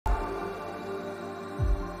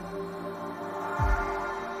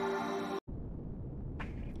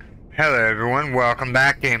Hello everyone, welcome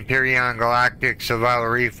back to Empyrion Galactic Survival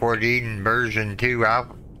Reforged version 2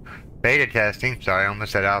 alpha beta testing. Sorry, I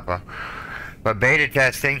almost said alpha. But beta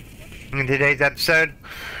testing. In today's episode,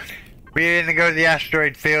 we're going to go to the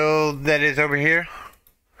asteroid field that is over here.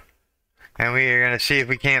 And we are going to see if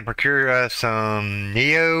we can't procure some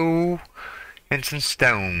Neo and some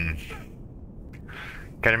stone.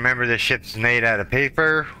 Gotta remember this ship's made out of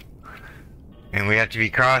paper. And we have to be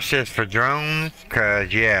cautious for drones,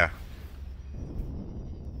 cause yeah.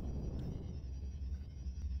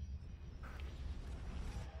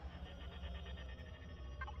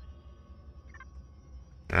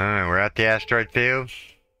 Alright, we're at the asteroid field.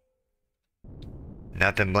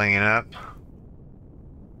 Nothing blinging up.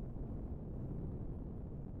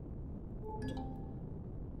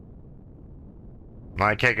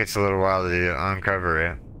 Might take us a little while to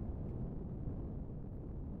uncover it.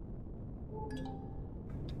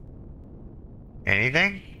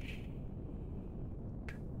 Anything?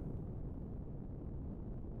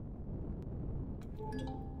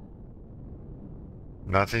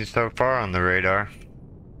 Nothing so far on the radar.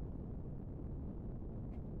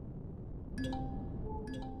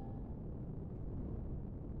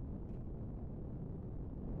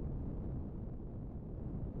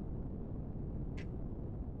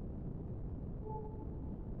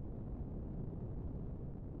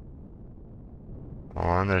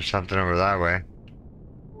 Oh, and there's something over that way.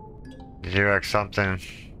 Xerox something.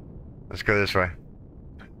 Let's go this way.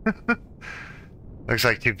 Looks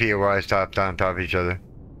like two POIs topped on top of each other.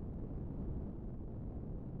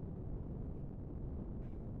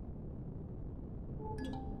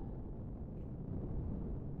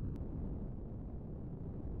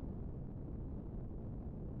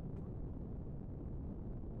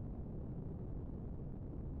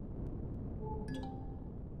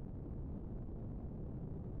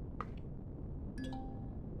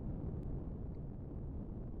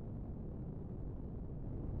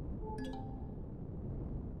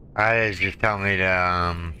 It's just telling me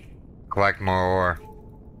to collect more ore.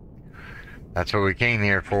 That's what we came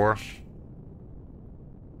here for.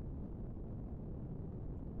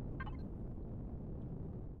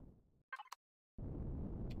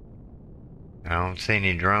 I don't see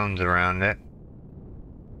any drones around it.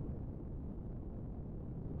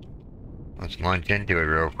 Let's launch into it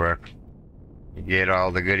real quick. Get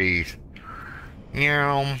all the goodies.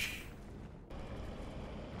 Yeah.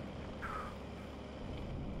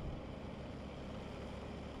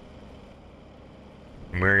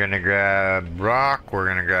 We're gonna grab rock, we're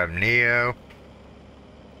gonna grab Neo,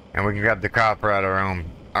 and we can grab the copper at our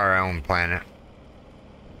own planet.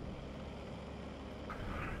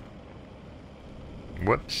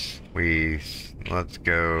 Whoops, let's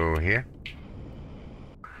go here.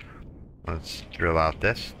 Let's drill out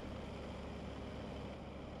this.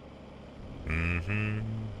 Neo.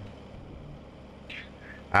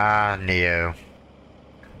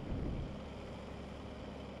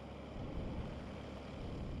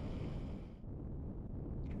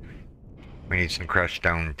 We need some crushed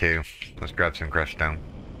stone too. Let's grab some crushed stone.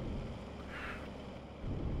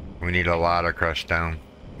 We need a lot of crushed stone.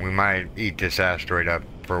 We might eat this asteroid up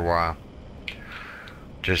for a while.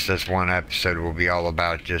 Just this one episode will be all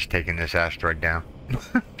about just taking this asteroid down.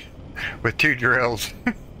 With 2 drills.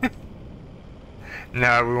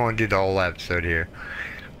 No, we won't do the whole episode here.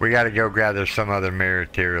 We gotta go gather some other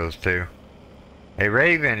materials too. Hey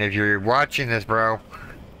Raven, if you're watching this, bro,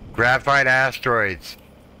 graphite asteroids.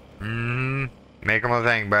 Make them a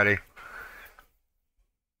thing, buddy.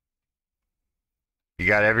 You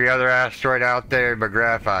got every other asteroid out there but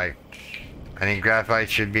graphite. I think graphite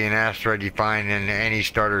should be an asteroid you find in any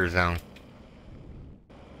starter zone.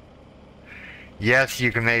 Yes,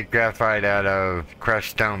 you can make graphite out of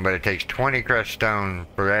crushed stone, but it takes 20 crushed stone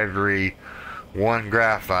for every 1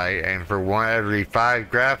 graphite, and for every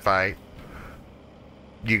 5 graphite,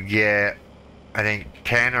 you get, I think,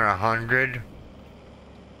 10 or 100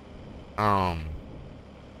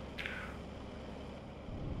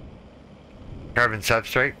 carbon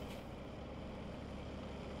substrate.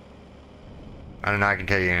 I don't know, I can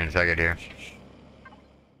tell you in a second here.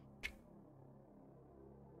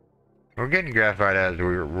 We're getting graphite as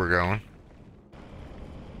we're going.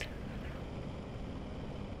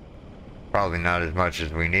 Probably not as much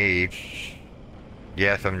as we need.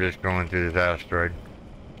 Yes, I'm just going through this asteroid.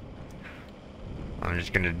 I'm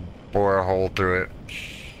just gonna bore a hole through it.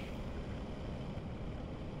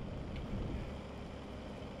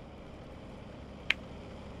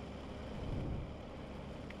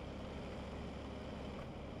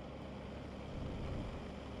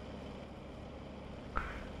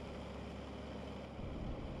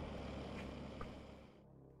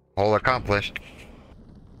 Hole accomplished.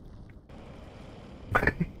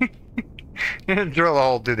 Drill a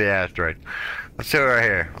hole through the asteroid. Let's do it right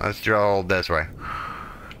here. Let's drill a hole this way.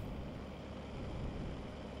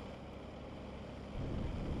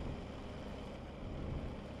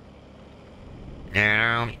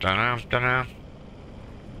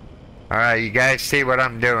 Alright, you guys see what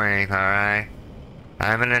I'm doing, alright?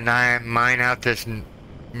 I'm gonna mine out this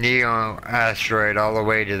Neo asteroid all the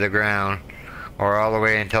way to the ground. Or all the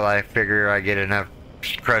way until I figure I get enough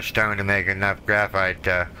crushed stone to make enough graphite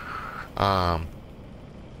to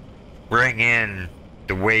bring in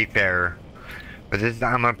the Wayfarer. But this,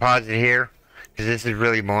 I'm gonna pause it here because this is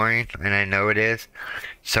really boring, and I know it is.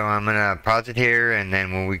 So I'm gonna pause it here, and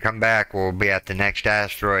then when we come back, we'll be at the next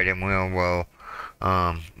asteroid, and we'll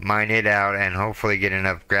mine it out, and hopefully get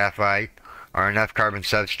enough graphite or enough carbon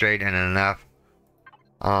substrate and enough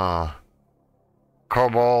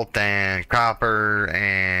cobalt and copper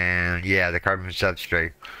and yeah, the carbon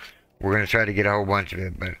substrate. We're gonna try to get a whole bunch of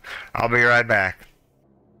it, but I'll be right back.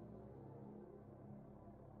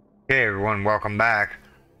 Okay, everyone, welcome back.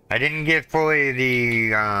 I didn't get fully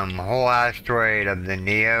the whole asteroid of the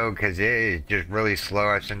Neo because it is just really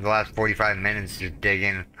slow. I spent the last 45 minutes just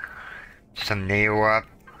digging some Neo up.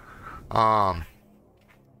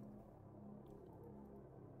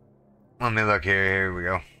 Let me look here. Here we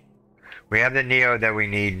go. We have the Neo that we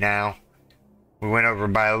need now. We went over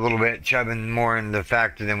by a little bit, shoving more in the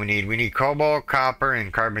factor than we need. We need cobalt, copper,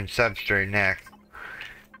 and carbon substrate next.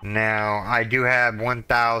 Now, I do have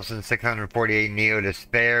 1,648 Neo to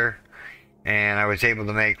spare, and I was able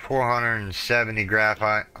to make 470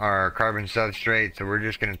 graphite or carbon substrate, so we're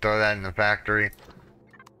just going to throw that in the factory.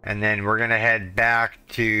 And then we're going to head back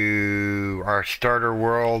to our starter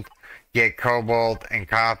world, get cobalt and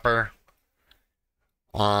copper.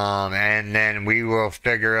 And then we will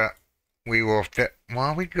figure out, well,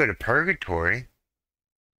 we could go to Purgatory.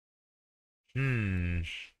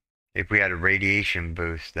 If we had a radiation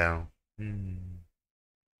boost, though. Is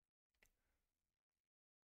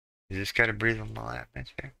this got a breathable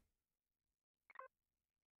atmosphere?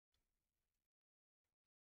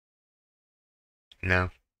 No.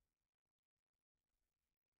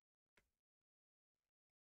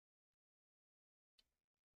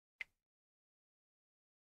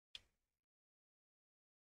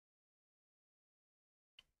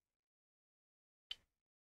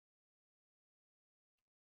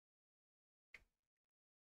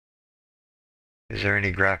 Is there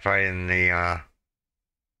any graphite in the,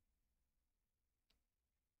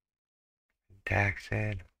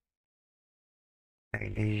 Taxid?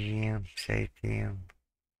 Magnesium, safetium.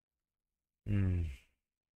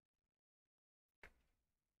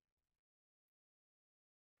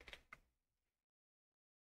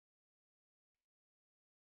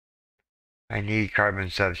 I need carbon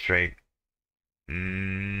substrate.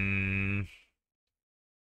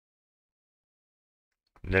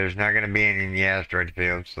 There's not going to be any in the asteroid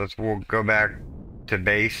field, so we'll go back to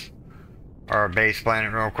base, our base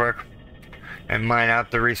planet real quick, and mine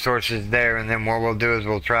out the resources there, and then what we'll do is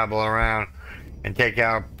we'll travel around and take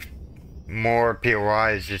out more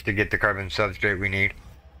POIs just to get the carbon substrate we need.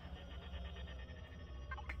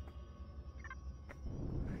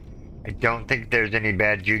 I don't think there's any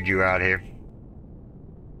bad juju out here.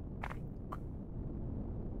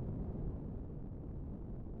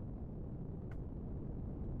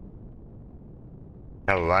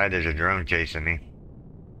 Tell a lie, there's a drone chasing me.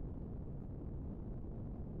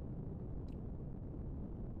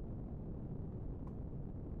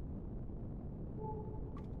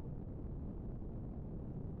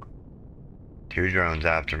 Two drones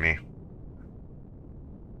after me.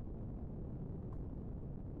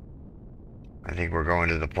 I think we're going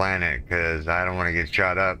to the planet because I don't want to get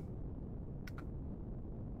shot up.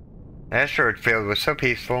 The asteroid field was so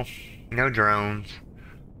peaceful. No drones.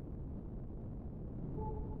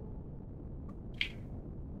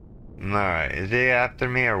 Alright, is he after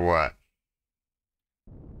me or what?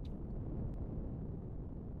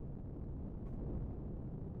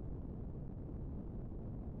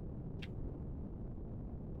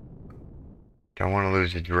 Don't want to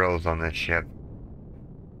lose the drills on this ship.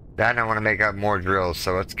 That I want to make up more drills,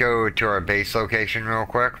 so let's go to our base location real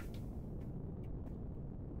quick.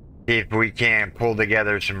 See if we can pull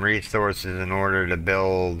together some resources in order to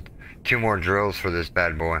build 2 more drills for this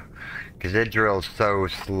bad boy. Because it drills so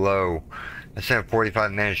slow. I spent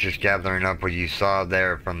 45 minutes just gathering up what you saw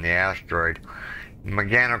there from the asteroid.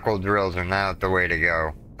 Mechanical drills are not the way to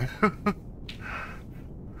go. I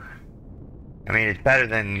mean, it's better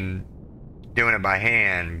than doing it by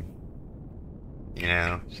hand, you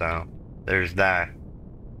know, so there's that.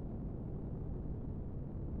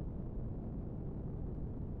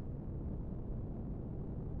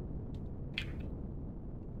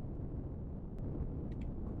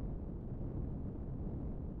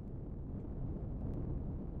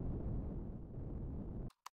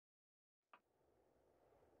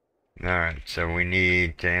 Alright, so we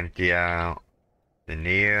need to empty out the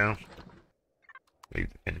Neo. Leave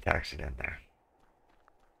the pentaxid in there.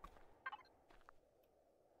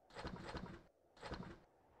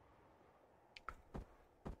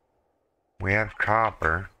 We have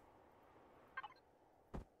copper.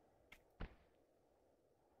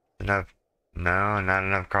 Enough? No, not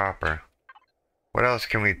enough copper. What else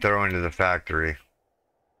can we throw into the factory?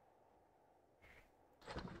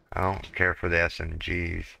 I don't care for the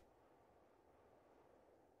SMGs.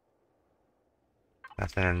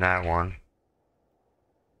 Nothing in that one.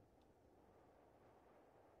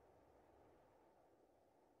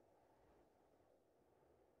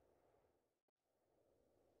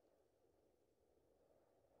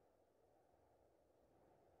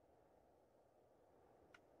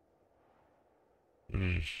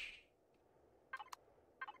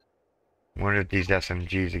 Wonder if these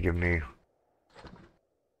SMGs will give me...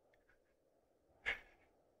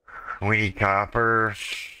 We need copper.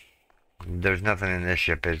 There's nothing in this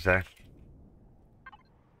ship, is there?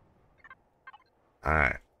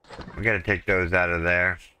 Alright. We gotta take those out of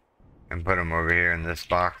there and put them over here in this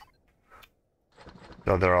box.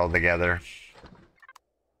 So they're all together.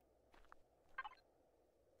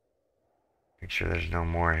 Make sure there's no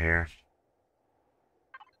more here.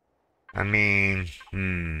 I mean,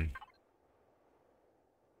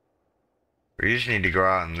 we just need to go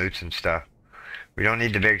out and loot some stuff. We don't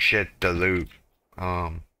need the big shit to loot,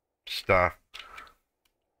 stuff.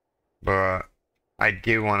 But I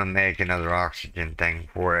do want to make another oxygen thing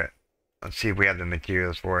for it. Let's see if we have the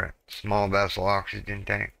materials for it. Small vessel oxygen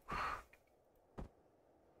tank.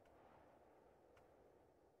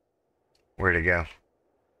 Where'd it go?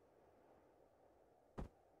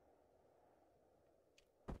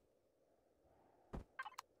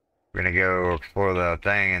 We're gonna go explore the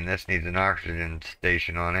thing, and this needs an oxygen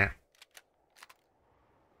station on it.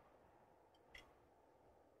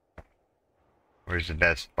 Where's the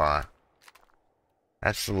best spot?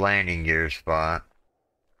 That's the landing gear spot.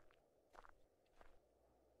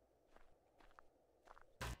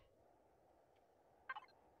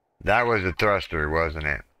 That was a thruster, wasn't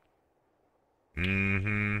it?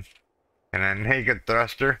 Mm-hmm. Can I make a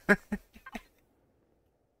thruster?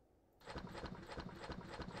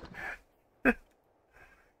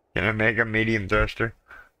 Can I make a medium thruster?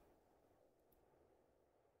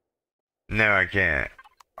 No, I can't.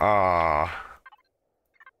 Aw.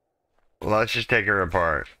 Let's just take her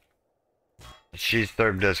apart. She's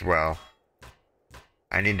served us well.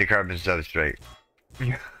 I need the carbon substrate.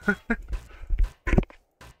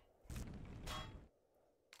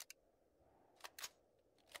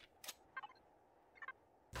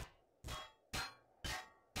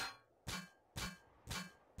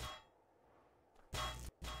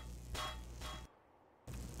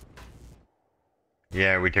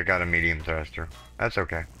 Yeah, we took out a medium thruster. That's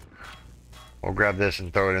okay. We'll grab this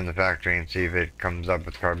and throw it in the factory and see if it comes up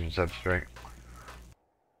with carbon substrate.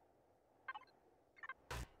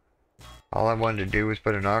 All I wanted to do was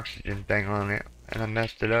put an oxygen thing on it, and I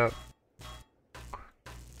messed it up.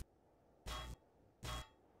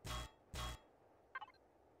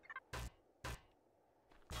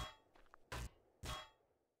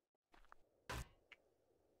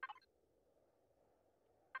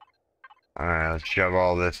 Alright, let's shove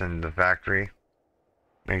all this into the factory.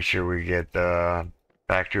 Make sure we get the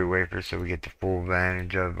factory wafers so we get the full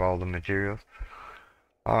advantage of all the materials.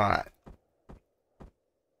 Alright.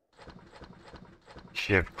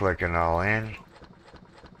 Shift clicking all in.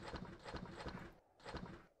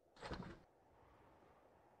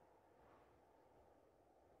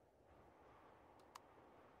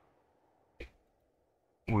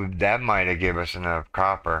 That might have given us enough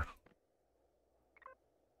copper.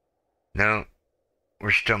 No,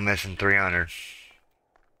 we're still missing 300.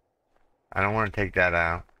 I don't want to take that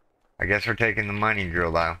out. I guess we're taking the mining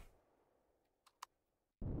drill out.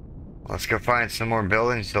 Let's go find some more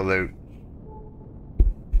buildings to loot.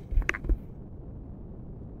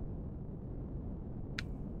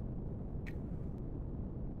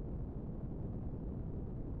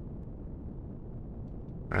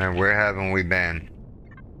 Alright, where haven't we been?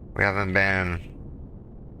 We haven't been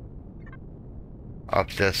up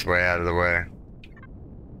this way, out of the way.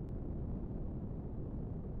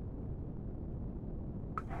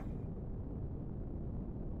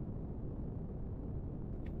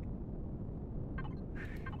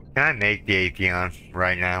 Can I make the Eleon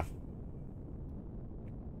right now?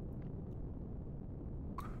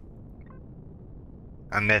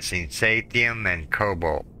 I'm missing Sathium and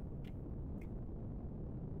Cobalt.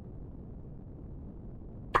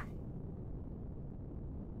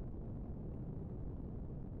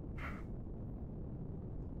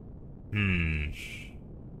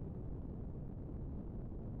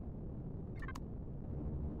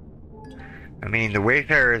 I mean, the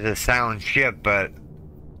Wayfarer is a sound ship, but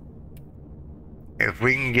if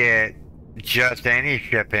we can get just any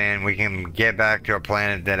ship in, we can get back to a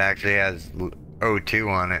planet that actually has O2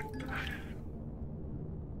 on it.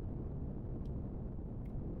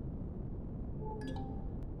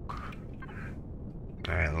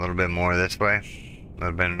 Alright, a little bit more this way. A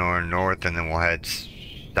little bit more north, and then we'll head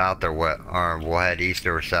south or west, or we'll head east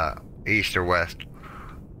or south, east or west.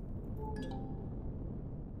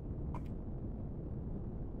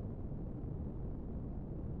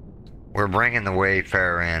 We're bringing the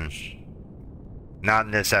Wayfarer in. Not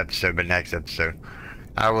in this episode, but next episode.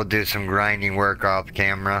 I will do some grinding work off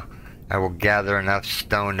camera. I will gather enough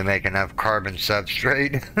stone to make enough carbon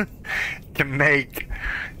substrate to make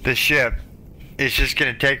the ship. It's just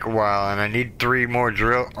gonna take a while, and I need 3 more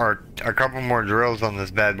or a couple more drills on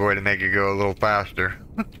this bad boy to make it go a little faster.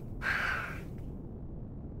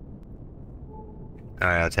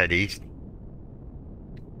 Alright, let's head east.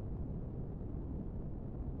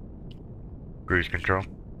 Cruise control.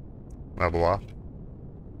 Level off.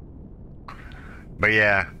 But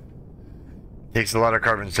yeah, takes a lot of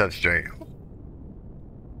carbon substrate.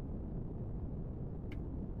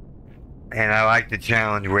 And I like the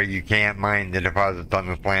challenge where you can't mine the deposits on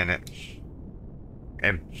the planet.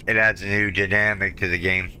 And it adds a new dynamic to the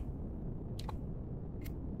game.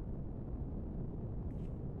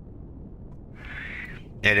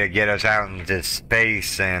 It'll get us out into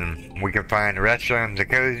space, and we can find restrooms, a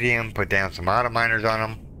cosium, put down some auto miners on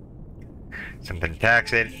them, some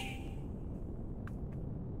pentaxid.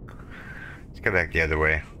 Let's go back the other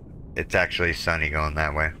way. It's actually sunny going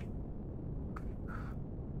that way.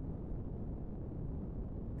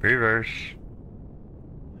 Reverse.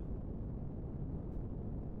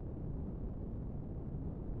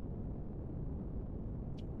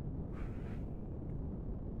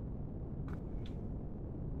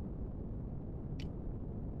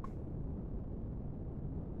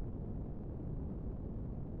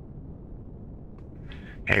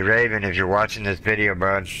 Hey Raven, if you're watching this video,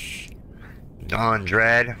 bud, on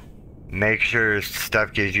Dread, make sure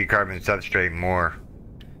stuff gives you carbon substrate more.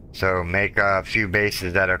 So make a few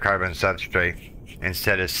bases that are carbon substrate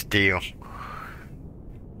instead of steel.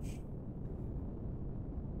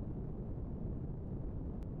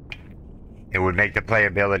 It would make the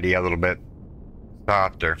playability a little bit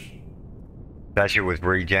softer. Especially with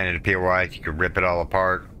regenerative POIs, you could rip it all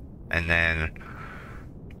apart and then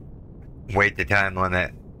wait the time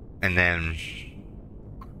limit and then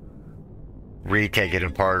retake it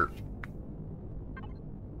apart.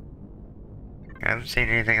 I haven't seen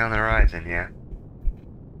anything on the horizon yet.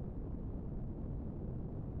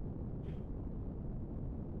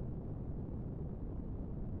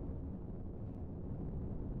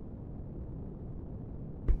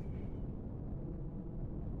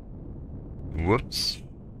 Whoops.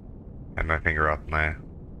 Had my finger off my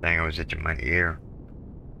thing. I was itching my ear.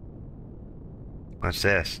 What's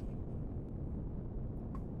this?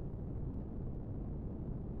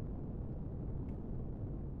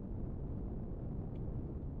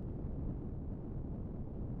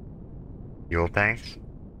 Fuel tanks?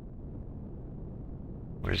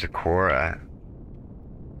 Where's the core at?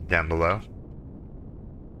 Down below?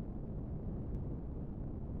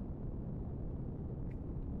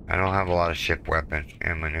 I don't have a lot of ship weapon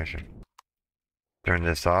ammunition. Turn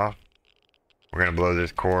this off. We're gonna blow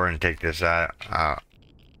this core and take this out.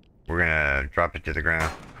 We're gonna drop it to the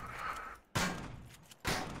ground.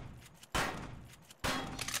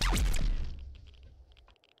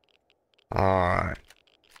 Alright.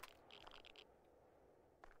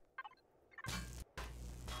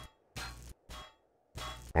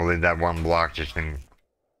 We'll leave that one block just in.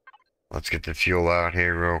 Let's get the fuel out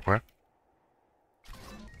here real quick.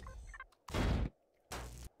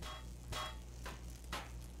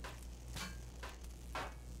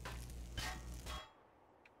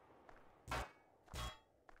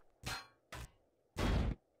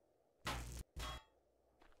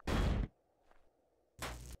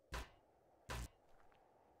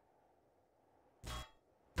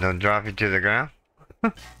 Don't drop it to the ground.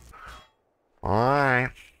 Alright.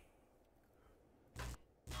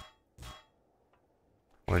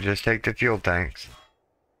 We'll just take the fuel tanks.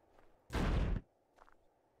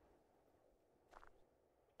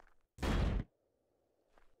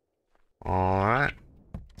 Alright.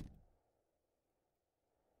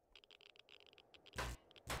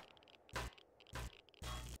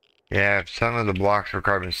 Yeah, some of the blocks were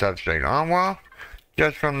carbon substrate. Oh, well,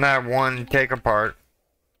 just from that one take apart.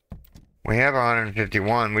 We have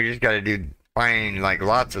 151. We just got to do Find like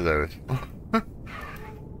lots of those.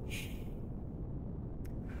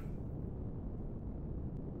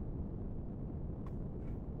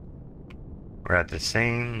 We're at the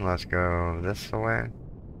scene. Let's go this way.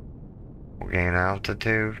 We'll gain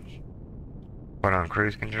altitude. Put on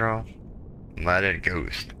cruise control. Let it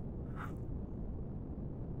ghost.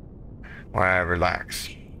 While I relax.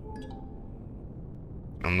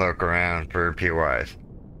 And look around for POIs.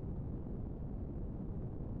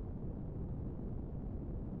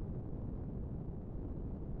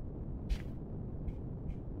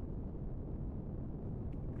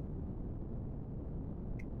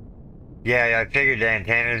 Yeah, I figured the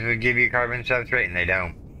antennas would give you carbon substrate, and they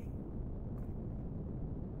don't.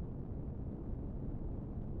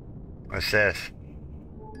 What's this?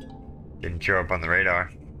 Didn't show up on the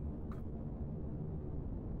radar.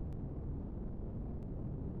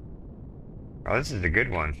 Oh, this is a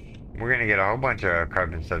good one. We're gonna get a whole bunch of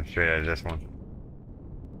carbon substrate out of this one.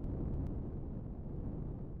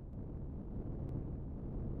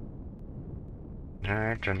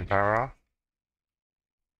 Alright, turn the power off.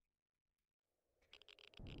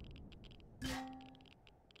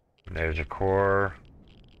 There's a core.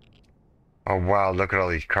 Oh wow, look at all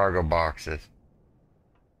these cargo boxes.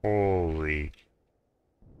 Holy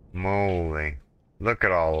moly. Look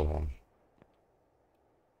at all of them.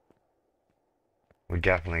 We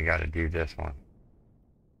definitely gotta do this one.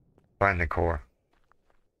 Find the core.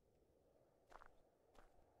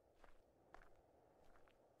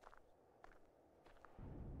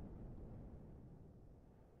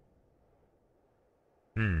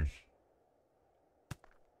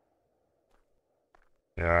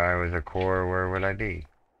 If I was a core, where would I be?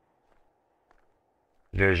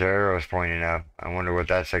 There's arrows pointing up. I wonder what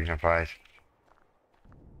that signifies.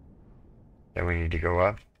 That we need to go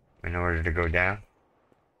up in order to go down.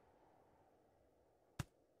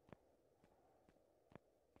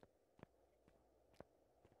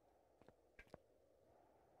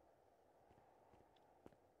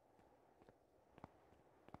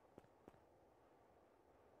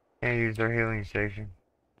 Can't use their healing station.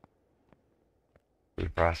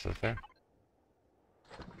 Food processor.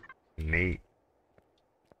 Meat.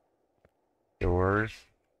 Doors.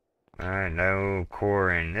 Alright, no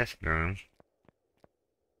core in this room.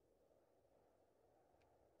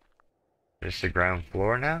 Just the ground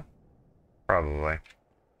floor now? Probably.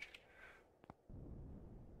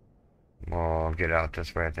 We'll get out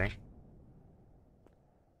this way, I think.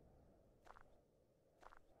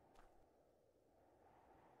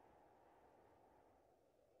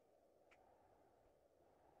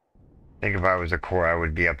 Think if I was a core, I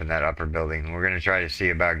would be up in that upper building. We're gonna try to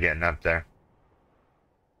see about getting up there.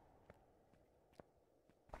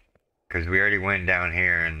 Because we already went down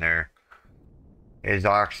here and there is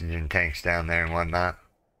oxygen tanks down there and whatnot.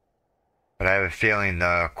 But I have a feeling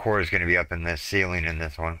the core is going to be up in this ceiling in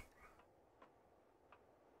this one.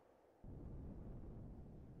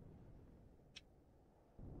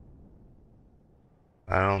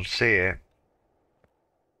 I don't see it.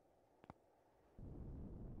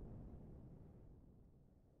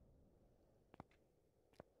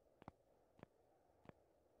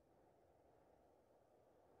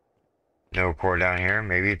 No core down here.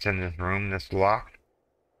 Maybe it's in this room that's locked.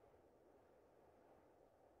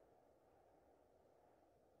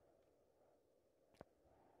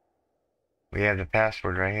 We have the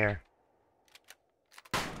password right here.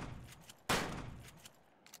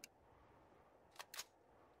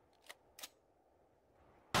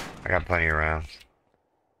 I got plenty of rounds.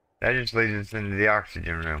 That just leads us into the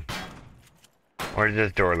oxygen room. Where does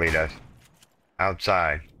this door lead us?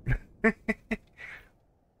 Outside.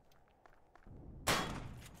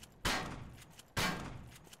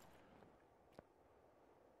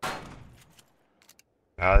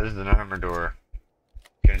 Oh, this is an armor door.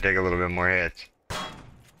 Gonna take a little bit more hits.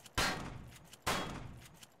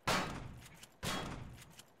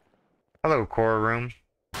 Hello, core room.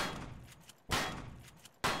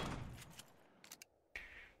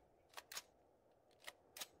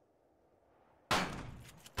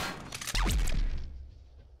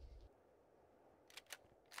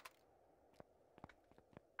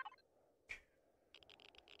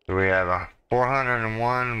 So we have a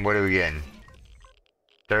 401. What are we getting?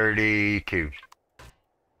 32.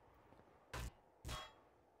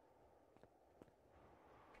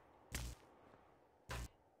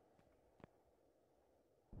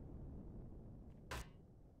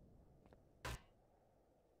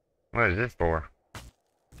 What is this for?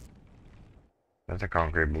 That's a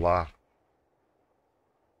concrete block.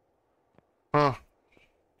 Huh.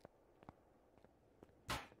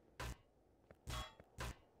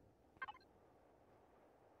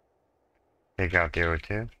 Take out the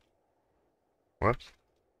O2. Whoops.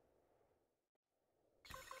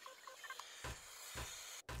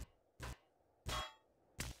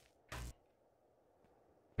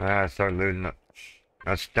 Start looting up.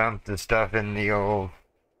 Let's dump the stuff in the old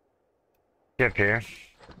ship here.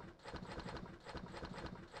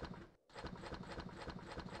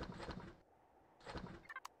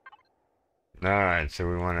 Alright, so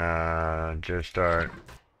we wanna just start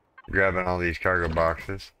grabbing all these cargo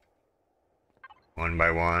boxes. One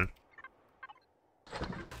by one.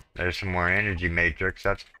 There's some more energy matrix.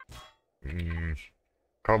 That's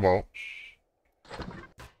cobalt.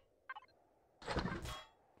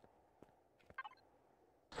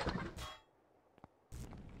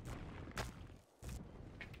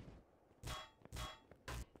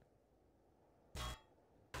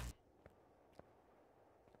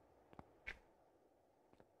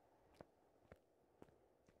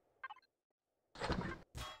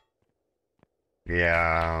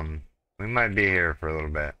 Yeah, we might be here for a little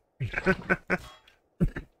bit.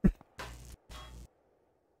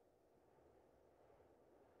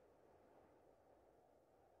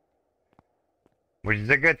 Which is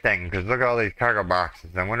a good thing, because look at all these cargo boxes.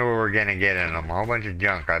 I wonder what we're gonna get in them. A whole bunch of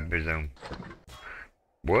junk, I presume.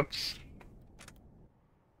 Whoops.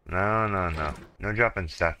 No, no, no. No dropping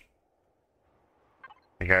stuff.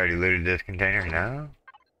 Think I already looted this container? No?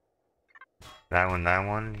 That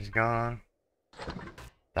one is gone.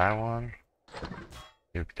 That one.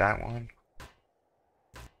 Nuke that one.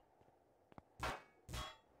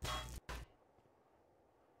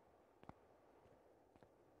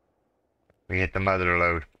 We hit the mother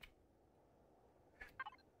load.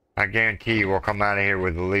 I guarantee you we'll come out of here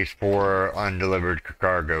with at least 4 undelivered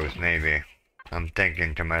cargoes, maybe. I'm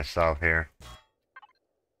thinking to myself here.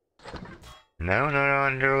 No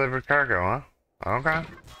undelivered cargo, huh? Okay.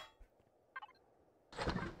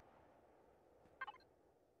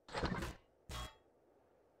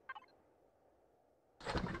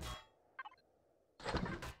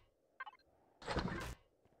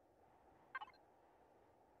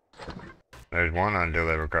 There's 1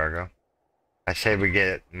 undelivered cargo. I say we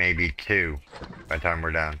get maybe 2 by the time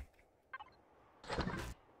we're done.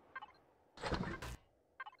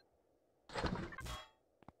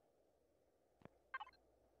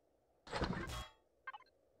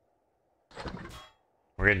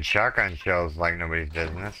 We're getting shotgun shells like nobody's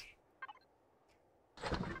business.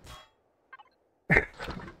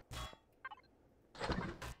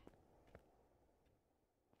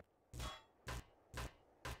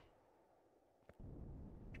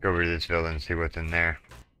 Go over to this building and see what's in there.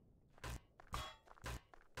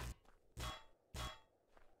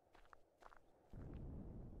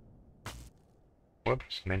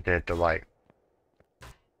 Whoops, meant to hit the light.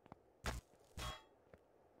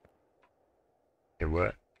 Hit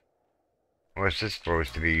what? What's this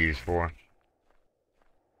supposed to be used for?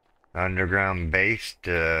 Underground base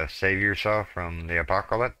to save yourself from the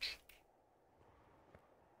apocalypse?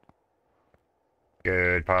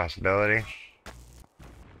 Good possibility.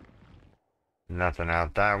 Nothing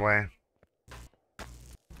out that way.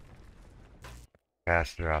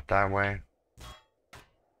 Faster out that way.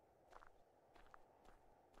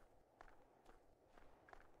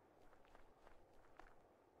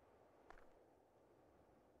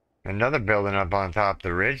 Another building up on top of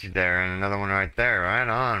the ridge there, and another one right there. Right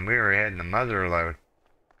on. We were hitting the mother load.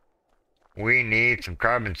 We need some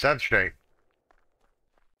carbon substrate.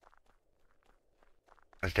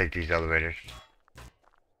 Let's take these elevators.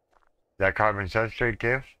 Is that carbon substrate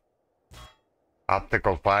too?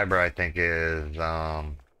 Optical fiber, I think, is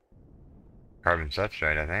carbon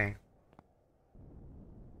substrate, I think.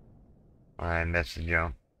 I missed the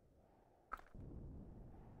jump.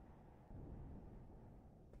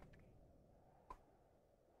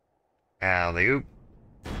 Alley-oop.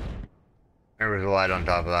 There was a light on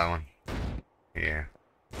top of that one. Yeah.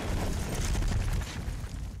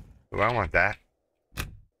 Ooh, I want that.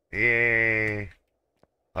 Yay.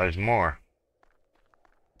 Oh, there's more.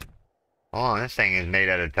 Oh, this thing is made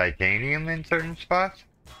out of titanium in certain spots.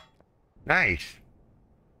 Nice.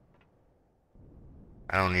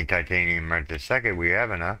 I don't need titanium right this second. We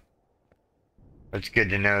have enough. It's good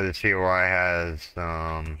to know the COI has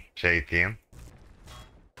sathium.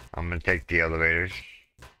 I'm gonna take the elevators.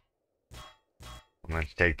 I'm gonna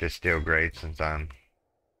take this steel grate since I'm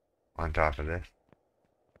on top of this.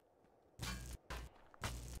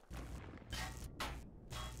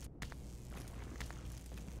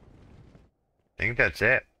 I think that's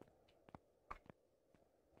it.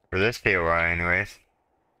 For this POI anyways.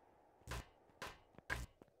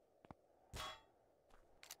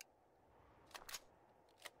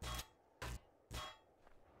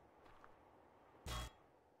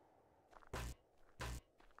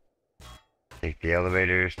 Take the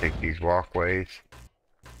elevators, take these walkways.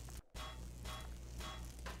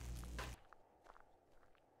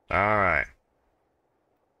 Alright.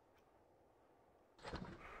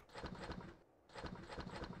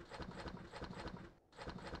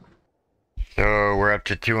 So we're up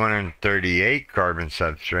to 238 carbon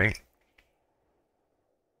substrate.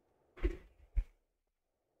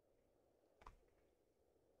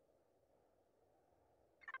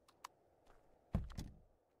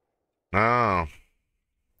 Oh.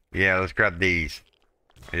 Yeah, let's grab these.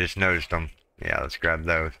 I just noticed them. Yeah, let's grab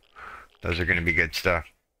those. Those are gonna be good stuff.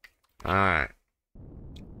 Alright.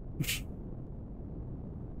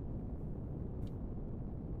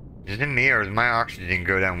 Is it me or does my oxygen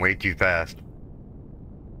go down way too fast?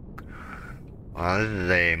 Well, this is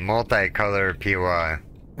a multicolor POI.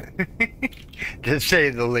 To say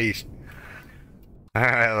the least.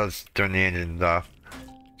 Alright, let's turn the engines off.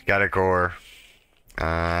 It's got a core.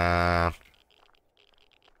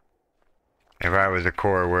 If I was a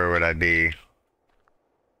core, where would I be?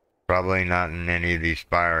 Probably not in any of these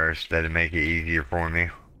spires. That'd make it easier for me.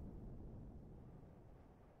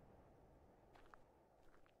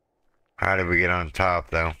 How did we get on top,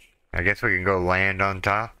 though? I guess we can go land on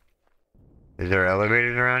top. Is there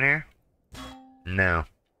elevators around here? No.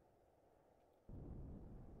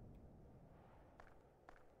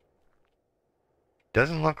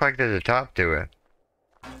 Doesn't look like there's a top to it.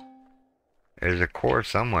 There's a core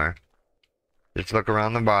somewhere. Just look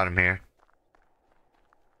around the bottom here.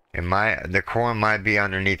 The core might be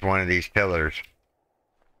underneath one of these pillars.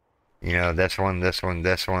 You know, this one, this one,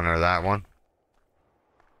 this one, or that one.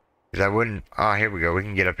 Because I wouldn't... Oh, here we go. We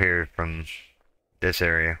can get up here from this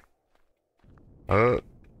area. Oh.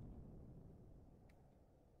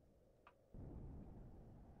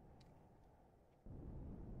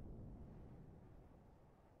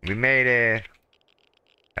 We made it.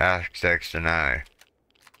 Access denied.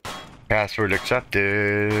 Password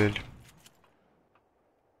accepted.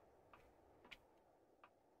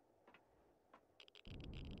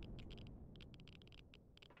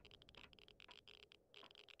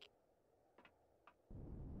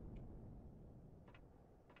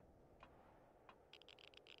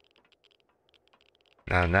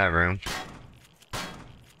 Not in that room.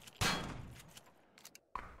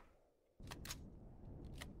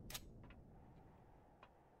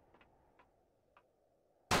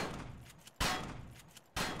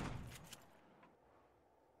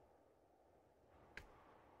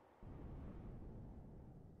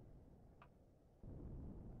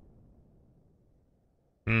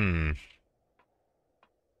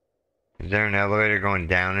 Is there an elevator going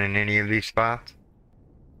down in any of these spots?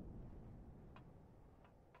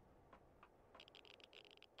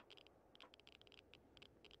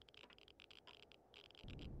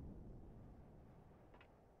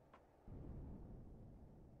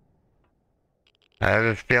 I have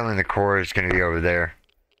a feeling the core is going to be over there.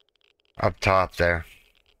 Up top there.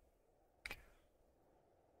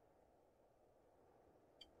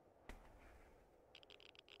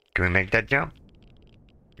 Can we make that jump?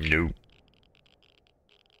 Nope.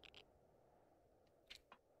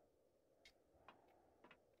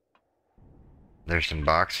 There's some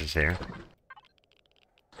boxes here.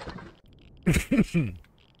 Excuse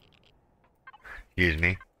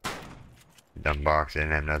me. Dumb box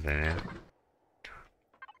didn't have nothing in it.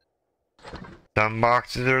 Some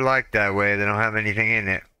boxes are like that way, they don't have anything in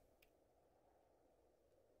it.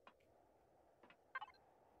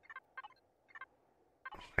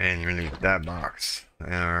 I didn't really that box.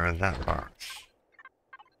 Or that box.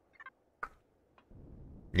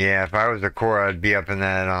 Yeah, if I was a core, I'd be up in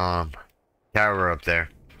that, tower up there.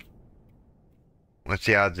 What's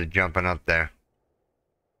the odds of jumping up there?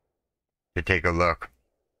 To take a look.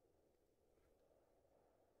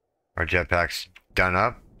 Our jetpack's done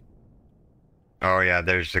up. Oh yeah,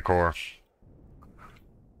 there's the core.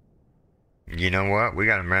 You know what? We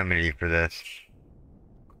got a remedy for this.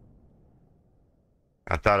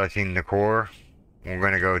 I thought I seen the core. We're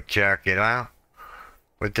gonna go check it out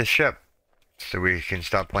with the ship. So we can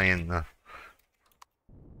stop playing the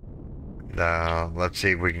let's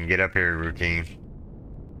see if we can get up here routine.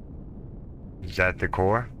 Is that the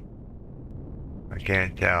core? I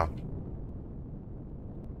can't tell.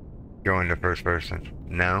 Go into first person.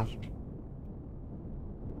 No.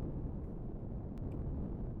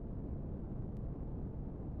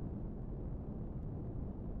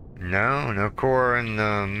 No, no core in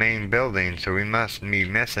the main building, so we must be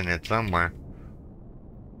missing it somewhere.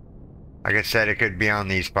 Like I said, it could be on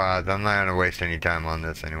these pods. I'm not gonna waste any time on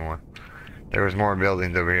this anymore. There was more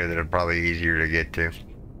buildings over here that are probably easier to get to.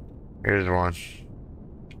 Here's one.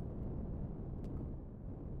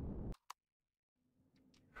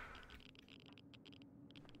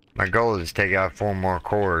 My goal is to take out 4 more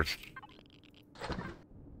cores.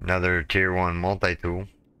 Another tier 1 multi-tool.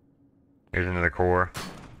 Here's another core.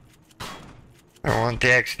 I want the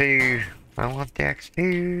XP. I want the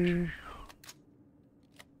XP.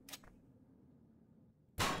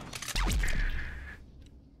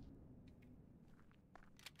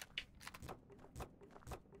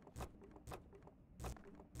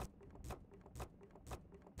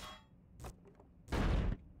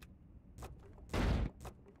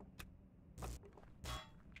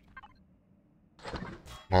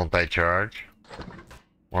 Multi-charge.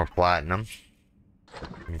 More platinum.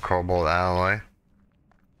 And cobalt alloy.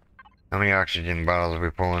 How many oxygen bottles are we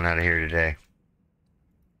pulling out of here today?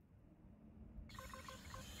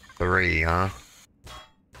 3, huh?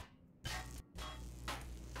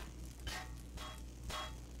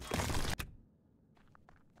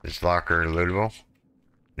 This locker lootable?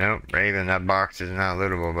 Nope, Raven, that box is not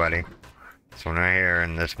lootable, buddy. This one right here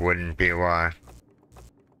in this wooden POI.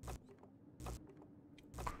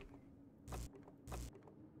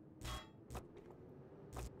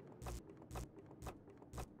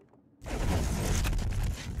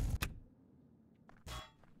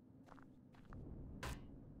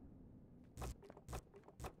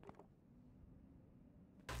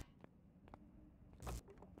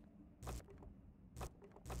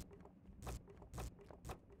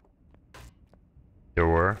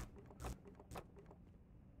 Door.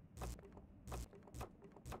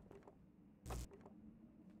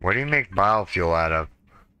 What do you make biofuel out of?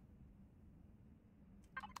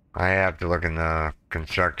 I have to look in the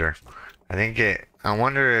constructor. I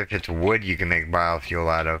wonder if it's wood you can make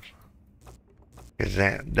biofuel out of. Cause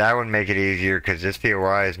that would make it easier, cause this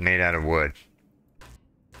POI is made out of wood.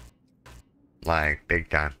 Like, big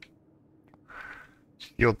time.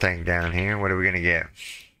 Fuel tank down here, what are we gonna get?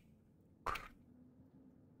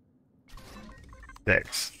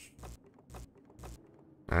 6.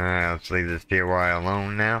 Alright, let's leave this POI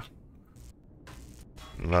alone now.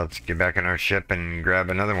 Let's get back in our ship and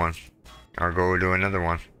grab another one. Or go to another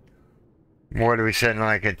one. What are we setting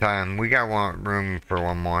like at time? We got room for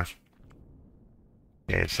one more.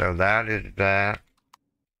 Okay, so that is that.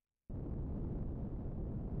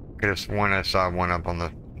 Could have sworn I saw one up on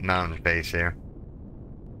the mountain face here.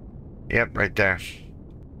 Yep, right there.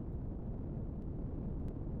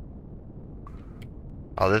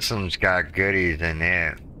 Oh, this one's got goodies in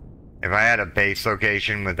it. If I had a base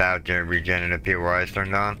location without the regenerative POIs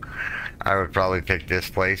turned on, I would probably pick this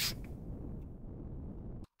place.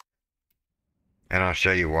 And I'll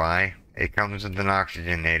show you why. It comes with an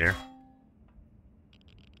oxygenator.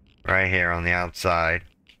 Right here on the outside.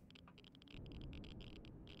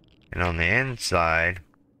 And on the inside,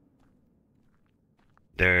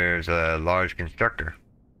 there's a large constructor.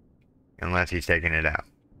 Unless he's taking it out.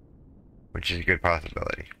 Which is a good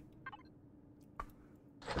possibility.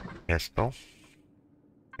 Pistol.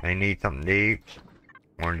 I need something deep.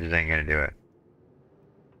 Oranges ain't gonna do it.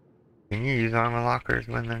 Can you use armor lockers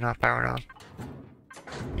when they're not powered on?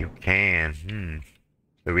 You can.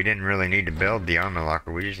 So we didn't really need to build the armor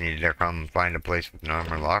locker. We just needed to come find a place with an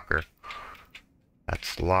armor locker.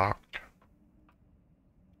 That's locked.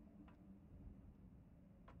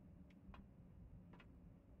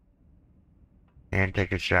 And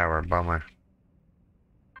take a shower. Bummer.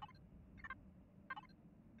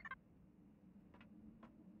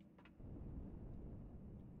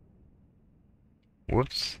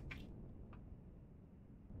 Whoops.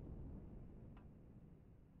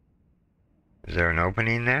 Is there an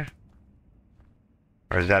opening there?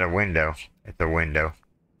 Or is that a window? It's a window.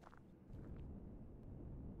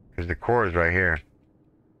 Because the core is right here.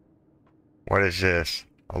 What is this?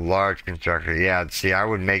 A large constructor. Yeah, see, I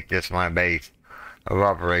would make this my base of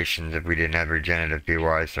operations if we didn't have regenerative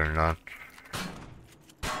POIs turned on.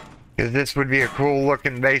 Because this would be a cool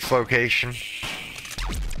looking base location.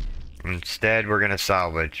 Instead, we're going to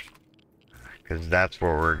salvage. Because that's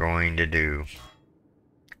what we're going to do.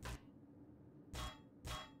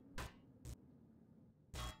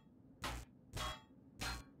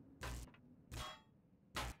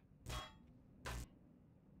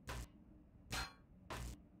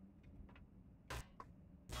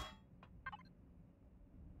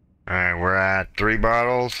 Alright, we're at 3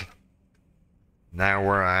 bottles. Now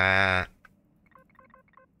we're at...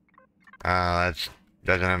 that's...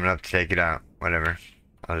 doesn't have enough to take it out. Whatever.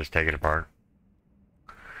 I'll just take it apart.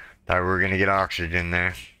 Thought we were gonna get oxygen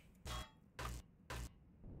there.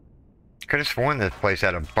 Could have sworn this place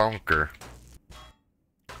had a bunker.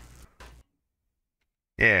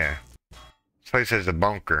 Yeah. This place has a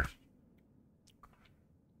bunker.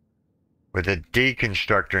 With a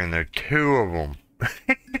deconstructor in there. 2 of them.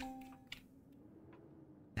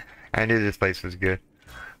 I knew this place was good.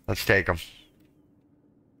 Let's take them.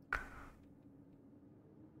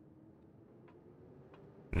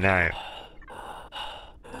 No.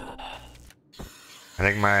 I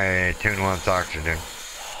think my tune wants oxygen.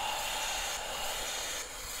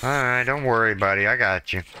 Alright, don't worry, buddy. I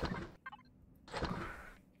got you. You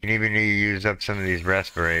can even use up some of these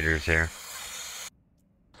respirators here.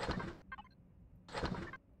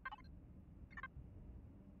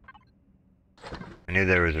 I knew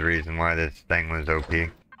there was a reason why this thing was OP.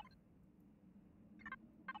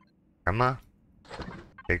 Come on.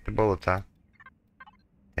 Take the bullets out.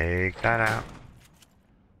 Take that out.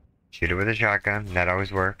 Shoot it with a shotgun. That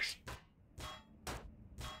always works.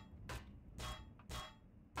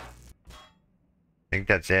 I think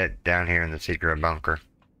that's it down here in the secret bunker.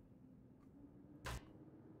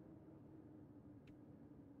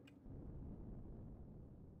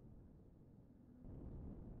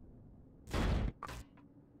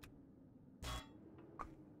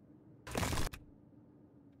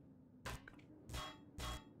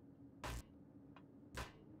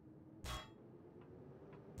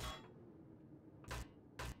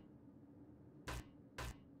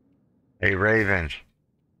 Hey Raven,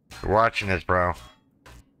 you're watching this, bro.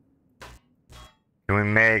 Can we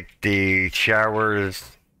make the showers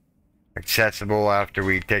accessible after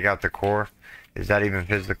we take out the core? Is that even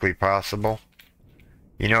physically possible?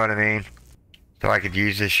 You know what I mean? So I could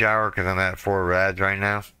use this shower because I'm at 4 rads right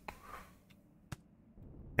now.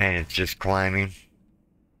 And it's just climbing.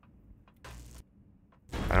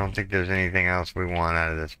 I don't think there's anything else we want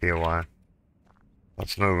out of this POI.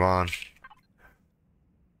 Let's move on.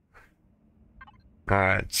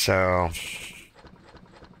 Alright, so...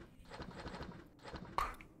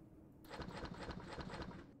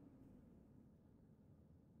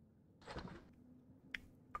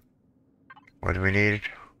 what do we need?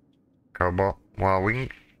 Cobalt? Well, we can...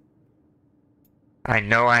 I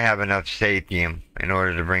know I have enough sathium in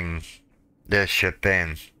order to bring this ship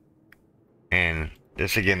in. And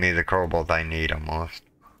this will give me the cobalt I need almost.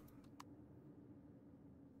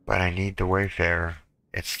 But I need the Wayfarer.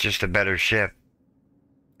 It's just a better ship.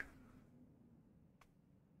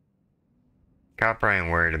 Copper I ain't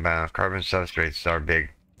worried about. Carbon substrate is our big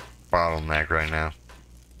bottleneck right now.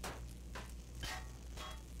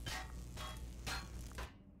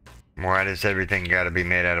 Why does everything gotta be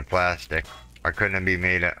made out of plastic? Why couldn't it be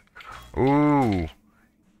made out... Ooh!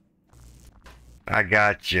 I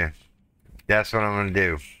got you. That's what I'm gonna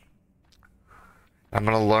do. I'm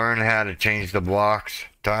gonna learn how to change the blocks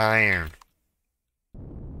to iron.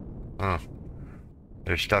 Oh.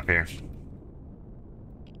 There's stuff here.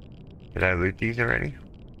 Did I loot these already?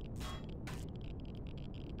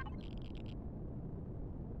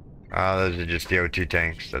 Oh, those are just the O2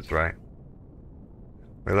 tanks, that's right.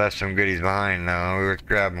 We left some goodies behind now, we were to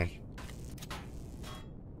grab them.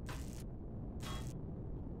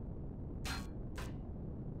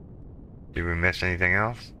 Did we miss anything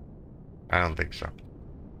else? I don't think so.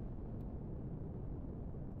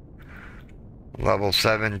 Level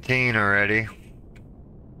 17 already.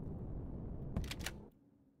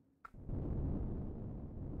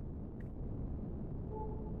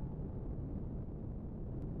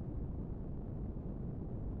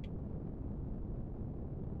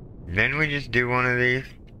 Didn't we just do one of these?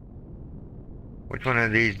 Which one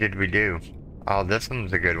of these did we do? Oh, this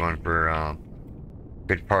one's a good one for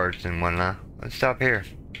good parts and whatnot. Let's stop here.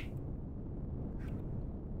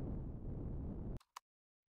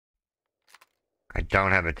 I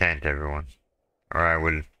don't have a tent, everyone. Or I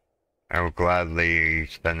would gladly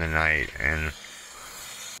spend the night and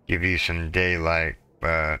give you some daylight,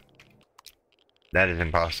 but that is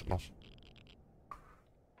impossible.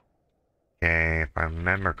 Okay, if I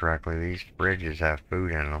remember correctly, these fridges have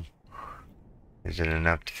food in them. Is it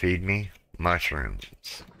enough to feed me? Mushrooms.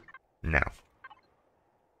 No.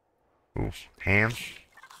 Ooh, ham.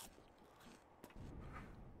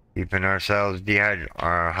 Keeping ourselves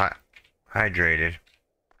hydrated.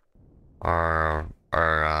 Our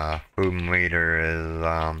food meter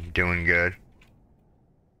is doing good.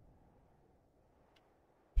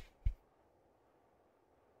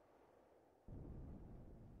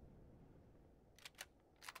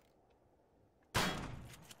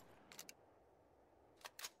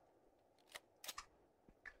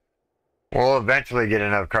 We'll eventually get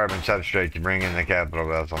enough carbon substrate to bring in the capital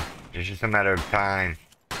vessel. It's just a matter of time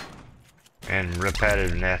and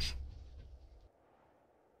repetitiveness.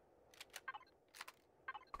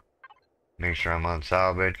 Make sure I'm on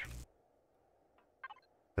salvage.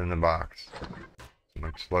 In the box. Some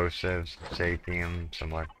explosives, some sathium,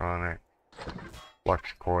 some electronic, flux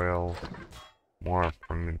coils, more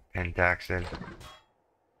from pentaxid.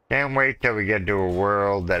 Can't wait till we get to a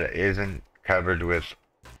world that isn't covered with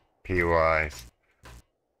POIs.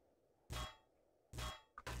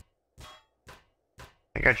 I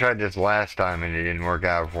think I tried this last time and it didn't work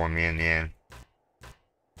out for me in the end.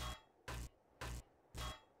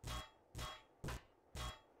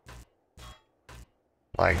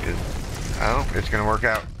 Like this. Oh, it's gonna work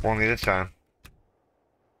out for me this time.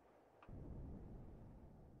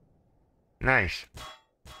 Nice.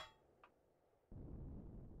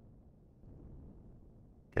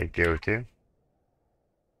 Take the O2.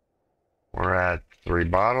 We're at 3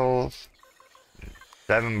 bottles.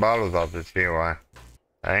 7 bottles off this POI.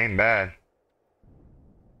 That ain't bad.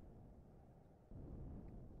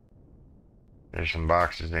 There's some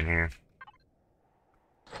boxes in here.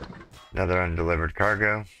 Another undelivered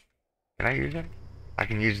cargo. Can I use it? I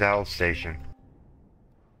can use the health station.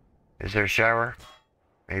 Is there a shower?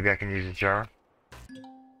 Maybe I can use a shower?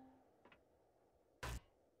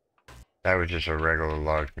 That was just a regular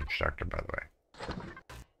large constructor, by the way.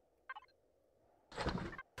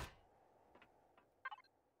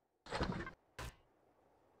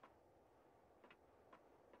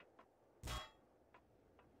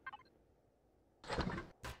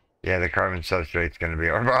 Yeah, the carbon substrate's gonna be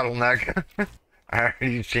our bottleneck. I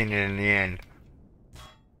already seen it in the end.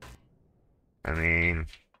 I mean,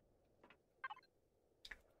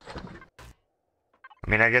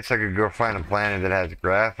 I guess I could go find a planet that has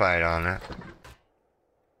graphite on it.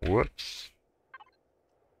 Whoops.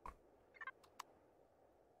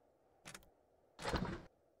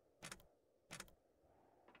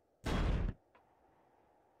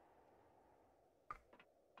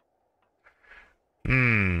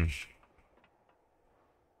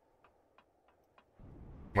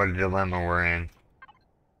 What a dilemma we're in.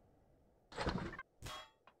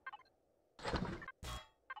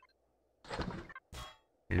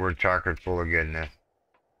 We're chocolate full of goodness.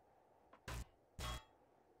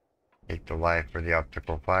 Take the life for the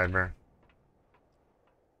optical fiber.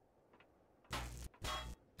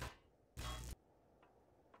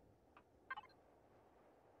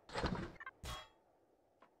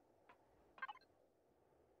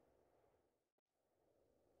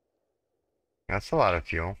 That's a lot of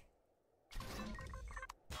fuel.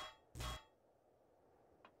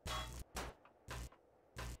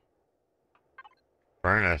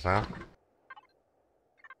 Furnace, huh?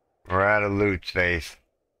 We're out of loot space.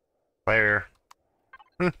 Player.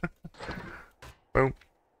 Boop. Boop,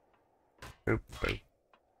 boop.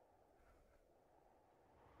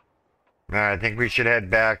 Alright, I think we should head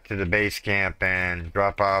back to the base camp and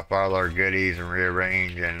drop off all our goodies and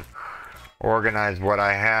rearrange and organize what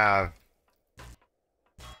I have.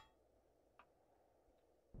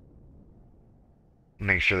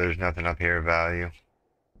 Make sure there's nothing up here of value.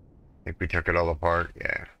 I think we took it all apart,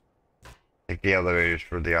 yeah. Take the elevators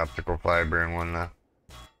for the optical fiber and whatnot.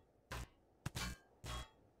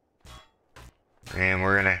 And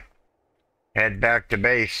we're gonna head back to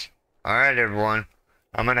base. Alright everyone,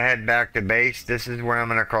 I'm gonna head back to base. This is where I'm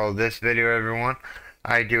gonna call this video, everyone.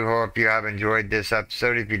 I do hope you have enjoyed this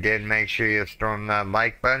episode. If you did, make sure you storm that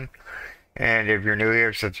like button. And if you're new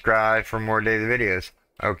here, subscribe for more daily videos.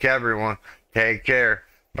 Okay everyone, take care.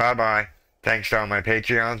 Bye bye. Thanks to all my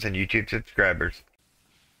Patreons and YouTube subscribers.